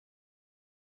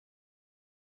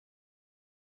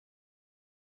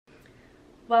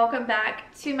Welcome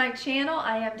back to my channel.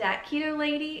 I am that Keto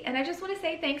Lady, and I just want to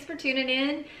say thanks for tuning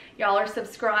in. Y'all are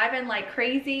subscribing like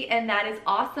crazy, and that is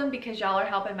awesome because y'all are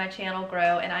helping my channel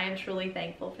grow, and I am truly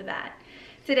thankful for that.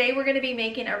 Today we're going to be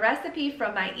making a recipe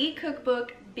from my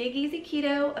e-cookbook, Big Easy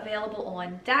Keto, available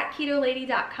on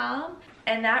thatketolady.com,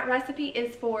 and that recipe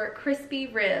is for crispy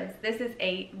ribs. This is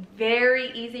a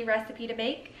very easy recipe to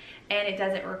make, and it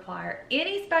doesn't require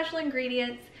any special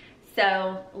ingredients,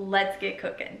 so let's get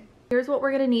cooking. Here's what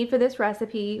we're gonna need for this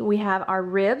recipe. We have our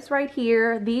ribs right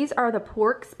here. These are the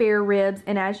pork spare ribs,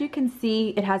 and as you can see,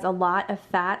 it has a lot of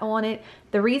fat on it.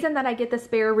 The reason that I get the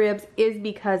spare ribs is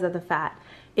because of the fat.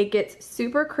 It gets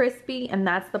super crispy, and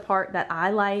that's the part that I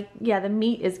like. Yeah, the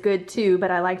meat is good too,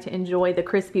 but I like to enjoy the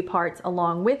crispy parts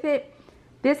along with it.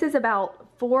 This is about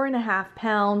 4.5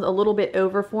 pounds, a little bit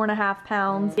over 4.5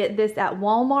 pounds. Get this at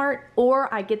Walmart,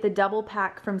 or I get the double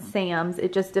pack from Sam's.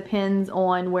 It just depends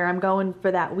on where I'm going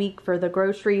for that week for the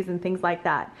groceries and things like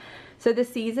that. So the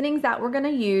seasonings that we're gonna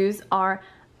use are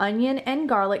onion and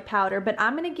garlic powder, but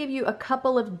I'm gonna give you a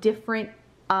couple of different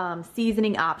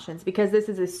seasoning options because this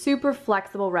is a super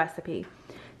flexible recipe.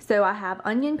 So I have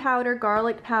onion powder,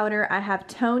 garlic powder, I have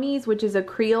Tony's, which is a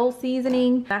Creole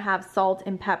seasoning, I have salt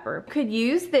and pepper. You could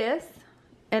use this,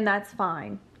 and that's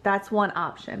fine. That's one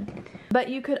option. But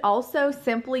you could also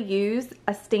simply use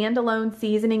a standalone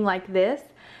seasoning like this.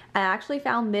 I actually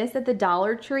found this at the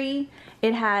Dollar Tree.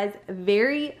 It has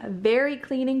very, very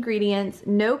clean ingredients,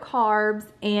 no carbs,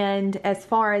 and as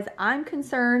far as I'm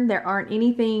concerned,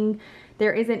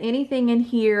 there isn't anything in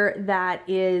here that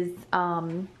is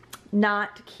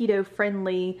not keto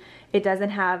friendly. It doesn't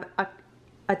have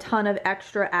a ton of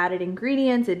extra added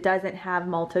ingredients. It doesn't have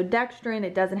maltodextrin.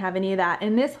 It doesn't have any of that.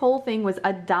 And this whole thing was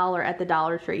 $1 at the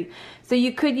Dollar Tree. So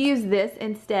you could use this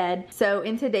instead. So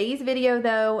in today's video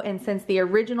though, and since the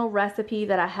original recipe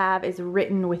that I have is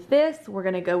written with this, we're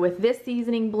gonna go with this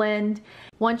seasoning blend.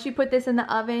 Once you put this in the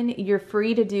oven, you're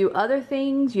free to do other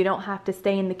things. You don't have to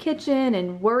stay in the kitchen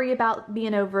and worry about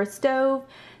being over a stove.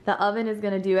 The oven is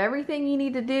gonna do everything you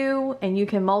need to do, and you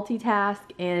can multitask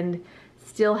and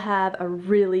still have a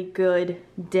really good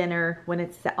dinner when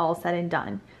it's all said and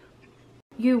done.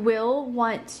 You will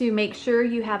want to make sure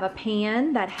you have a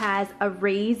pan that has a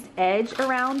raised edge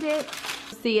around it.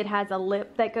 See, it has a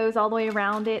lip that goes all the way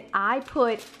around it. I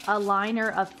put a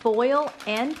liner of foil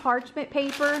and parchment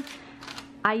paper.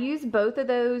 I use both of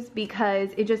those because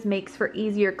it just makes for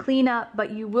easier cleanup,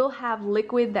 but you will have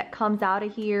liquid that comes out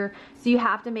of here, so you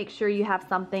have to make sure you have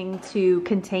something to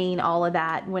contain all of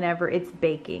that whenever it's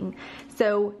baking.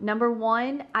 So number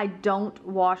one, I don't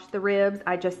wash the ribs.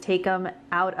 I just take them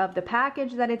out of the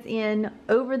package that it's in,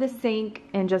 over the sink,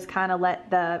 and just kind of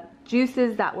let the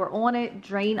juices that were on it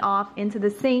drain off into the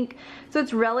sink. So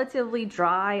it's relatively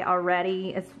dry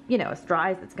already. It's, you know, as dry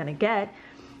as it's gonna get.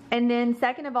 And then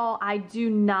second of all, I do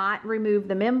not remove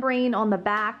the membrane on the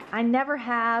back. I never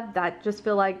have. That just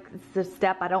feel like it's a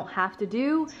step I don't have to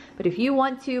do. But if you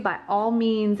want to, by all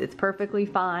means, it's perfectly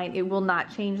fine. It will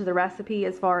not change the recipe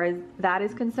as far as that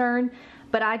is concerned.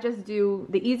 But I just do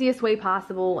the easiest way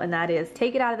possible, and that is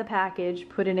take it out of the package,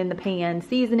 put it in the pan,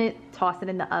 season it, toss it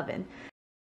in the oven.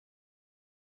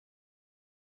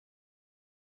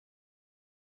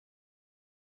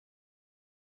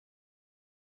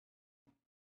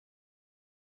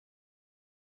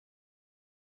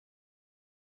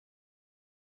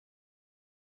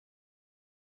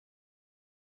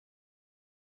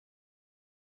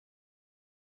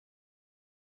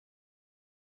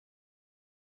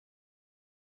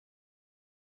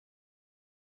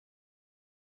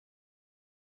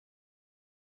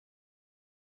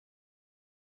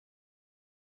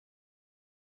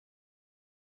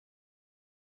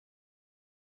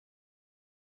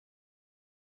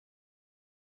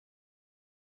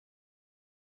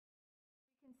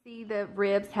 See, the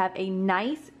ribs have a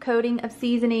nice coating of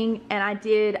seasoning, and I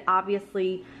did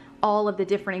obviously all of the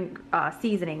different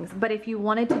seasonings, but if you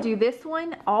wanted to do this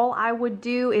one, all I would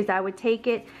do is I would take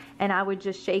it and I would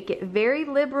just shake it very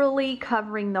liberally,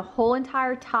 covering the whole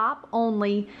entire top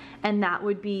only, and that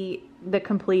would be the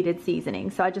completed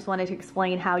seasoning. So I just wanted to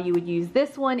explain how you would use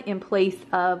this one in place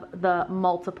of the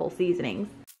multiple seasonings.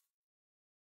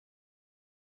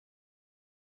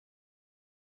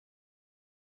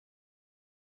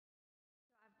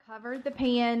 Covered the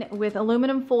pan with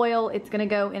aluminum foil. It's going to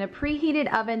go in a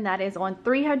preheated oven that is on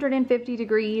 350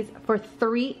 degrees for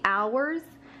 3 hours.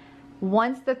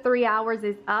 Once the 3 hours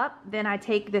is up, then I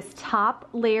take this top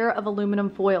layer of aluminum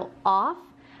foil off.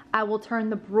 I will turn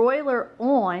the broiler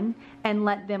on and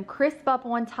let them crisp up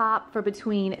on top for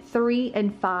between 3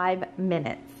 and 5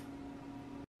 minutes.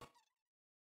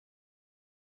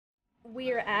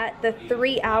 We are at the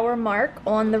 3-hour mark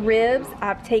on the ribs.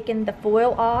 I've taken the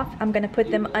foil off. I'm gonna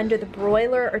put them under the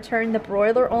broiler or turn the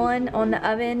broiler on the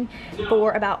oven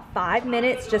for about 5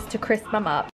 minutes just to crisp them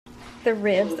up. The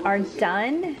ribs are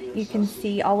done. You can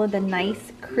see all of the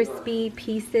nice crispy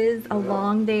pieces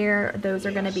along there. Those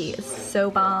are gonna be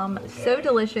so bomb, so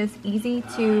delicious, easy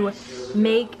to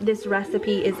make. This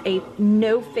recipe is a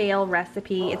no-fail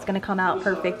recipe. It's gonna come out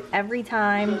perfect every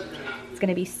time. It's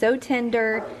gonna be so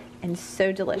tender and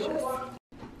so delicious.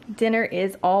 Dinner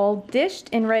is all dished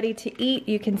and ready to eat.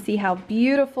 You can see how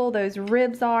beautiful those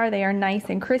ribs are. They are nice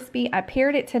and crispy. I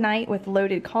paired it tonight with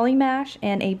loaded cauli mash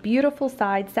and a beautiful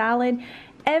side salad.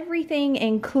 Everything,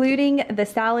 including the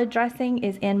salad dressing,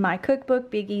 is in my cookbook,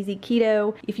 Big Easy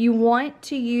Keto. If you want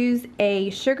to use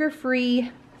a sugar-free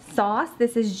sauce,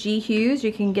 this is G. Hughes.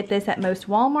 You can get this at most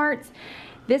Walmarts.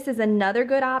 This is another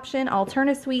good option,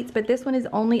 Alterna Sweets, but this one is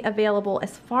only available,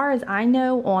 as far as I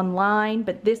know, online,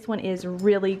 but this one is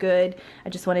really good. I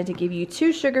just wanted to give you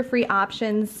 2 sugar-free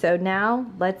options, so now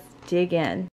let's dig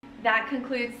in. That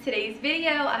concludes today's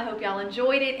video. I hope y'all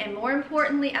enjoyed it, and more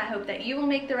importantly, I hope that you will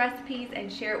make the recipes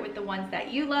and share it with the ones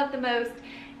that you love the most.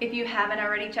 If you haven't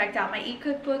already checked out my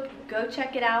e-cookbook, go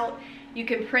check it out. You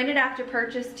can print it after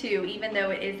purchase too, even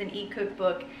though it is an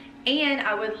e-cookbook. And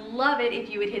I would love it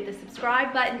if you would hit the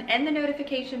subscribe button and the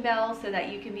notification bell so that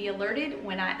you can be alerted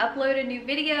when I upload a new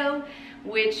video,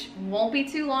 which won't be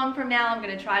too long from now. I'm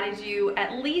gonna try to do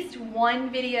at least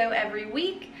 1 video every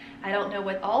week. I don't know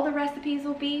what all the recipes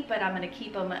will be, but I'm gonna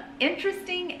keep them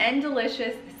interesting and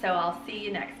delicious. So I'll see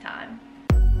you next time.